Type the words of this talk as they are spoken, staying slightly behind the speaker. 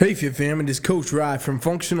Hey Fit Fam, it is Coach Rye from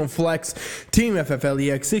Functional Flex, Team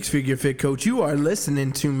FFLEX, Six Figure Fit Coach. You are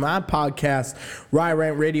listening to my podcast, Rye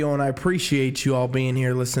Rant Radio, and I appreciate you all being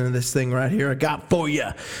here listening to this thing right here I got for you.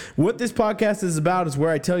 What this podcast is about is where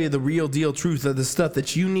I tell you the real deal truth of the stuff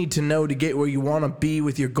that you need to know to get where you want to be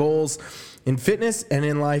with your goals in fitness and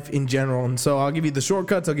in life in general. And so I'll give you the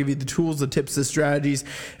shortcuts, I'll give you the tools, the tips, the strategies,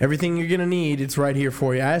 everything you're going to need. It's right here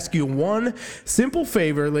for you. I ask you one simple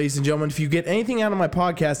favor, ladies and gentlemen. If you get anything out of my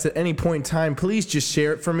podcast at any point in time, please just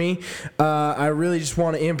share it for me. I really just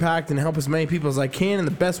want to impact and help as many people as I can. And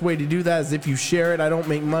the best way to do that is if you share it. I don't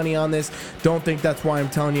make money on this. Don't think that's why I'm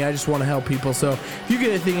telling you. I just want to help people. So if you get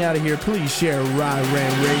anything out of here, please share Rye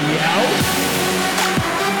Rant Radio.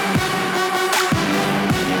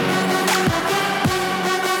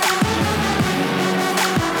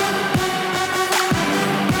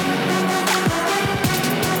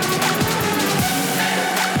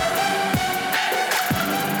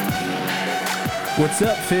 What's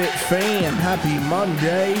up, Fit Fam? Happy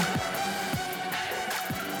Monday.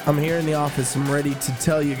 I'm here in the office. I'm ready to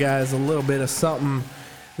tell you guys a little bit of something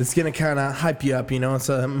that's going to kind of hype you up. You know, it's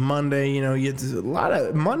a Monday. You know, it's a lot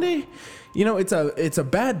of Monday. You know, it's a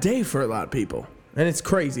bad day for a lot of people. And it's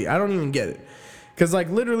crazy. I don't even get it. Because, like,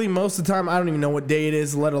 literally most of the time, I don't even know what day it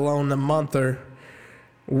is, let alone the month or,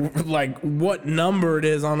 like, what number it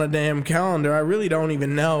is on a damn calendar. I really don't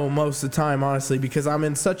even know most of the time, honestly, because I'm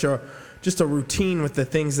in such a routine with the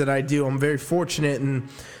things that I do. I'm very fortunate in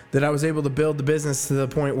that I was able to build the business to the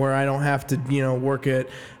point where I don't have to, you know, work at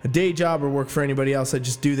a day job or work for anybody else. I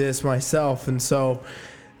just do this myself. And so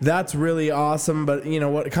that's really awesome. But, you know,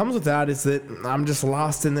 what comes with that is that I'm just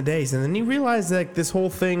lost in the days. And then you realize, like, this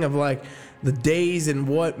whole thing of, like, the days and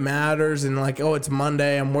what matters and, like, oh, it's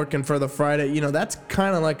Monday, I'm working for the Friday. You know, that's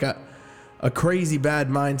kind of like a crazy bad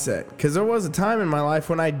mindset, because there was a time in my life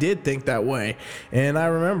when I did think that way, and I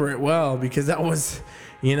remember it well because that was,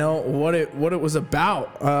 you know, what it was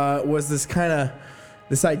about, was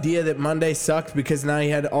this idea that Monday sucked because now you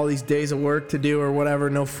had all these days of work to do or whatever,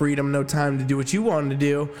 no freedom, no time to do what you wanted to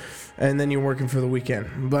do, and then you're working for the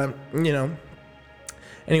weekend. But, you know,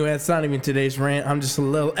 anyway, that's not even today's rant. I'm just a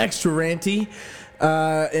little extra ranty.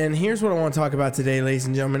 And here's what I want to talk about today, ladies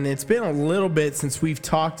and gentlemen. It's been a little bit since we've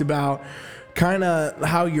talked about kind of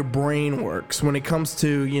how your brain works when it comes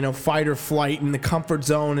to, you know, fight or flight and the comfort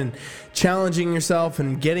zone and challenging yourself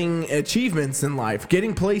and getting achievements in life,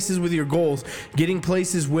 getting places with your goals, getting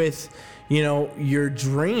places with, you know, your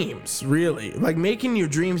dreams, really. Like making your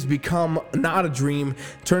dreams become not a dream,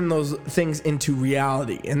 turn those things into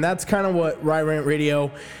reality. And that's kind of what Rye Rant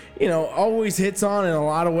Radio, you know, always hits on in a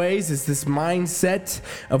lot of ways. It's this mindset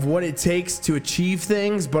of what it takes to achieve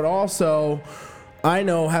things, but also I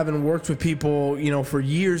know, having worked with people, you know, for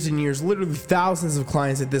years and years, literally thousands of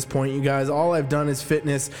clients at this point, you guys, all I've done is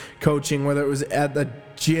fitness coaching, whether it was at the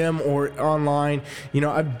gym or online. You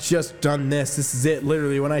know, I've just done this. This is it,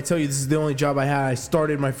 literally. When I tell you this is the only job I had, I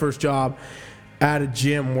started my first job at a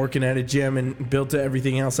gym, working at a gym, and built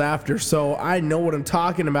everything else after. So I know what I'm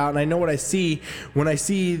talking about, and I know what I see when I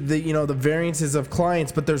see the, you know, the variances of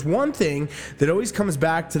clients. But there's one thing that always comes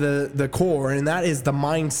back to the core, and that is the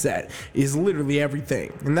mindset is literally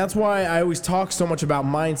everything. And that's why I always talk so much about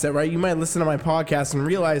mindset, right? You might listen to my podcast and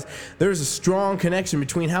realize there's a strong connection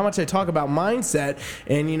between how much I talk about mindset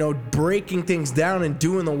and, you know, breaking things down and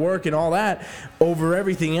doing the work and all that over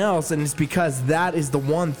everything else. And it's because that is the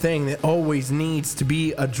one thing that always needs to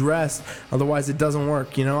be addressed, otherwise it doesn't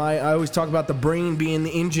work. You know, I always talk about the brain being the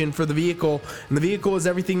engine for the vehicle, and the vehicle is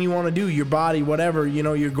everything you want to do, your body, whatever, you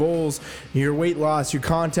know, your goals, your weight loss, your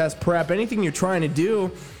contest prep, anything you're trying to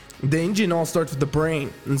do. The engine all starts with the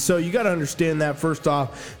brain. And so you got to understand that, first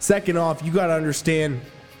off. Second off, you got to understand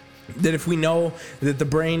that if we know that the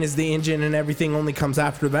brain is the engine and everything only comes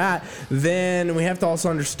after that, then we have to also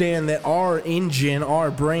understand that our engine, our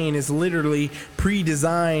brain, is literally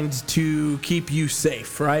pre-designed to keep you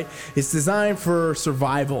safe, right? It's designed for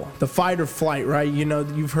survival, the fight or flight, right? You know,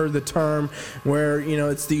 you've heard the term where, you know,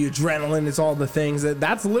 it's the adrenaline, it's all the things.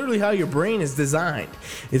 That's literally how your brain is designed.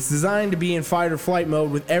 It's designed to be in fight or flight mode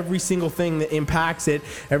with every single thing that impacts it,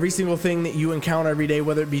 every single thing that you encounter every day,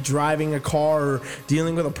 whether it be driving a car or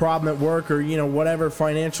dealing with a problem at work or, you know, whatever,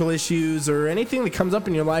 financial issues or anything that comes up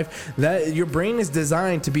in your life, that your brain is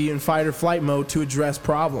designed to be in fight or flight mode to address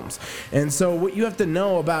problems. And so what you have to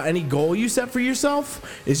know about any goal you set for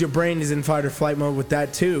yourself is your brain is in fight or flight mode with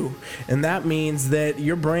that too. And that means that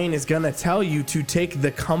your brain is going to tell you to take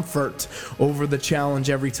the comfort over the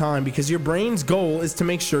challenge every time, because your brain's goal is to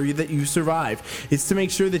make sure that you survive. It's to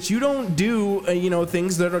make sure that you don't do, you know,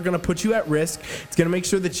 things that are going to put you at risk. It's going to make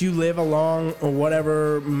sure that you live a long or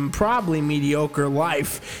whatever probably mediocre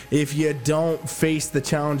life if you don't face the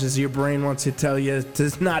challenges your brain wants to tell you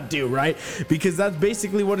to not do, right? Because that's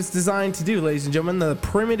basically what it's designed to do, ladies and gentlemen. The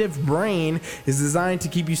primitive brain is designed to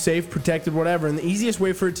keep you safe, protected, whatever. And the easiest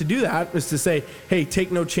way for it to do that is to say, hey,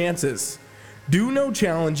 take no chances. Do no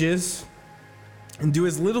challenges. And do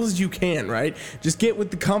as little as you can, right? Just get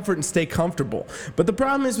with the comfort and stay comfortable. But the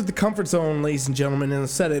problem is with the comfort zone, ladies and gentlemen, and I've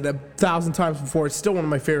said it 1,000 times before, it's still one of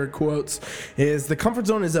my favorite quotes, is the comfort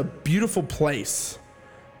zone is a beautiful place,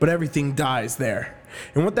 but everything dies there.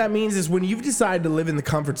 And what that means is when you've decided to live in the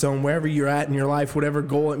comfort zone, wherever you're at in your life, whatever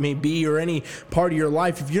goal it may be, or any part of your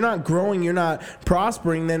life, if you're not growing, you're not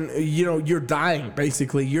prospering, then you're dying.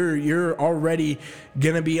 Basically, you're already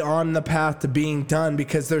gonna be on the path to being done,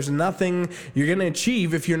 because there's nothing you're gonna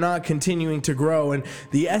achieve if you're not continuing to grow. And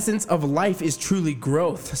the essence of life is truly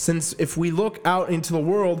growth. Since if we look out into the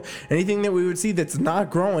world, anything that we would see that's not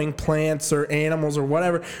growing, plants or animals or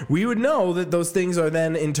whatever, we would know that those things are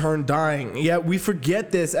then in turn dying. Yet we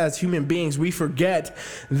forget this as human beings. We forget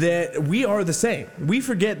that we are the same. We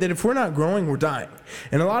forget that if we're not growing, we're dying.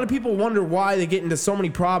 And a lot of people wonder why they get into so many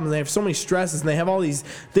problems. They have so many stresses and they have all these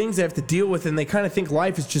things they have to deal with, and they kind of think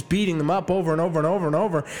life is just beating them up over and over and over and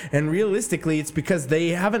over. And realistically, it's because they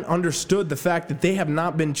haven't understood the fact that they have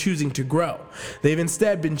not been choosing to grow. They've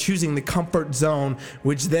instead been choosing the comfort zone,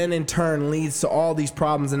 which then in turn leads to all these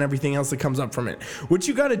problems and everything else that comes up from it. What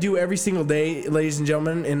you got to do every single day, ladies and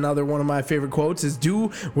gentlemen, another one of my favorite quotes, is do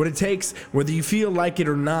what it takes, whether you feel like it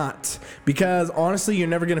or not. Because honestly, you're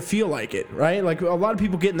never going to feel like it, right? Like a lot of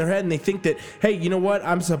people get in their head and they think that, hey, you know what?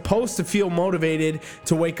 I'm supposed to feel motivated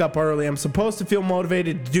to wake up early. I'm supposed to feel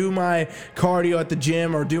motivated to do my cardio at the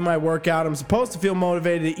gym or do my workout. I'm supposed to feel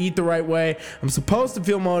motivated to eat the right way. I'm supposed to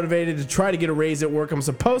feel motivated to try to get a raise at work. I'm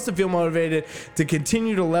supposed to feel motivated to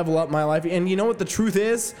continue to level up my life. And you know what the truth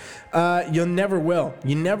is? You'll never will.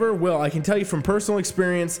 You never will. I can tell you from personal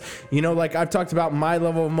experience, like I've talked about my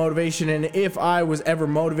level of motivation, and if I was ever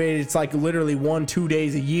motivated, it's like literally 1-2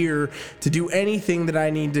 days a year to do anything that I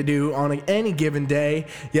need to do on any given day,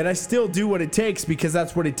 yet I still do what it takes, because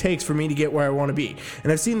that's what it takes for me to get where I want to be.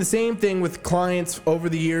 And I've seen the same thing with clients over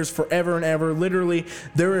the years, forever and ever. Literally,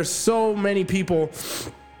 there are so many people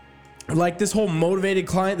like this whole motivated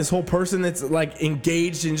client, this whole person that's like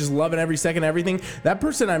engaged and just loving every second, everything. That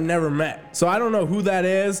person I've never met. So I don't know who that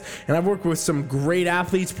is. And I've worked with some great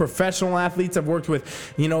athletes, professional athletes. I've worked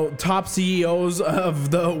with, top CEOs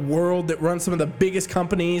of the world that run some of the biggest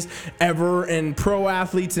companies ever, and pro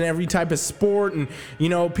athletes in every type of sport, and,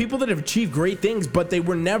 people that have achieved great things, but they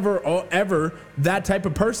were never, ever that type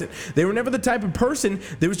of person. They were never the type of person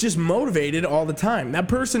that was just motivated all the time. That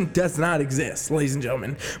person does not exist, ladies and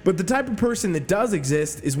gentlemen. But the type of person that does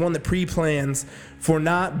exist is one that pre-plans for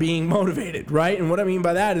not being motivated, right? And what I mean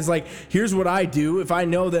by that is, like, here's what I do. If I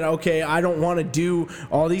know that, okay, I don't want to do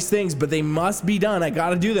all these things, but they must be done, I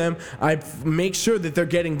got to do them, I make sure that they're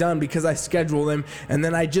getting done because I schedule them, and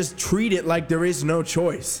then I just treat it like there is no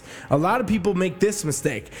choice. A lot of people make this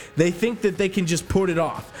mistake. They think that they can just put it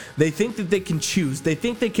off. They think that they can choose. They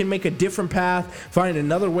think they can make a different path, find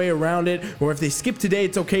another way around it, or if they skip today,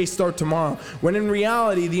 it's okay, start tomorrow. When in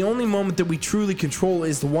reality, the only moment that we truly control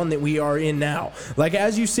is the one that we are in now. Like,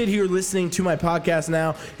 as you sit here listening to my podcast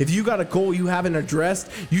now, if you got a goal you haven't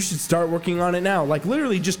addressed, you should start working on it now. Like,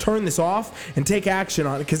 literally just turn this off and take action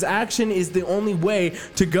on it, because action is the only way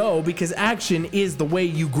to go, because action is the way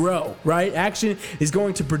you grow, right? Action is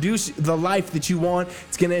going to produce the life that you want.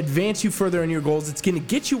 It's going to advance you further in your goals. It's going to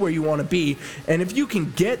get you where you want to be. And if you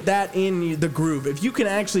can get that in the groove, if you can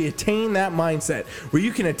actually attain that mindset, where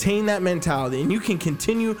you can attain that mentality, and you can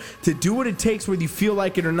continue to do what it takes whether you feel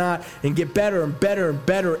like it or not, and get better and better and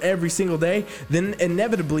better every single day, then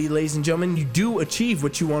inevitably, ladies and gentlemen, you do achieve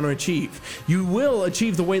what you want to achieve. You will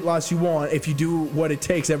achieve the weight loss you want if you do what it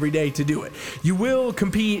takes every day to do it. You will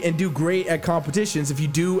compete and do great at competitions if you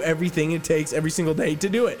do everything it takes every single day to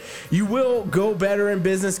do it. You will go better in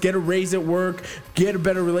business, get a raise at work, get a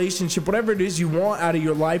better relationship, whatever it is you want out of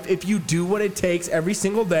your life, if you do what it takes every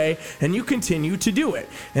single day and you continue to do it.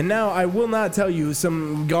 And now, I will not tell you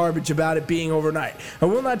some garbage about it being overnight. I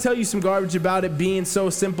will not tell you some garbage about it being so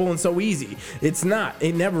simple and so easy. It's not.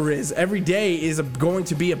 It never is. Every day is going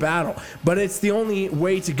to be a battle, but it's the only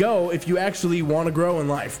way to go if you actually want to grow in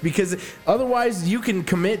life, because otherwise you can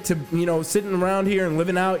commit to, sitting around here and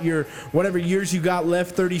living out your whatever years you got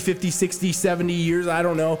left, 30, 50, 60, 70 years. I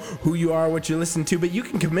don't know who you are, what you listen to, but you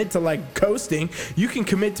can commit to like coasting. You can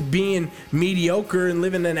commit to being mediocre and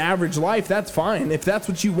living an average life. That's fine. If that's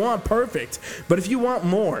what you want, perfect. But if you want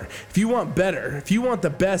more, more, if you want better, if you want the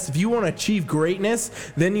best, if you want to achieve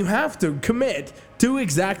greatness, then you have to commit to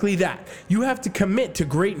exactly that. You have to commit to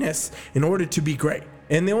greatness in order to be great.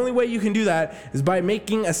 And the only way you can do that is by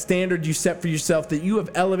making a standard you set for yourself that you have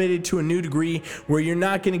elevated to a new degree where you're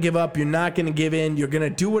not going to give up, you're not going to give in, you're going to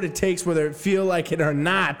do what it takes whether it feel like it or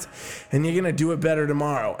not, and you're going to do it better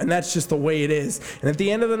tomorrow. And that's just the way it is. And at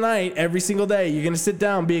the end of the night, every single day, you're going to sit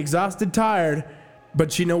down, be exhausted, tired,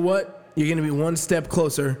 but you know what? You're going to be one step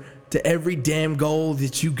closer to every damn goal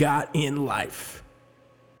that you got in life.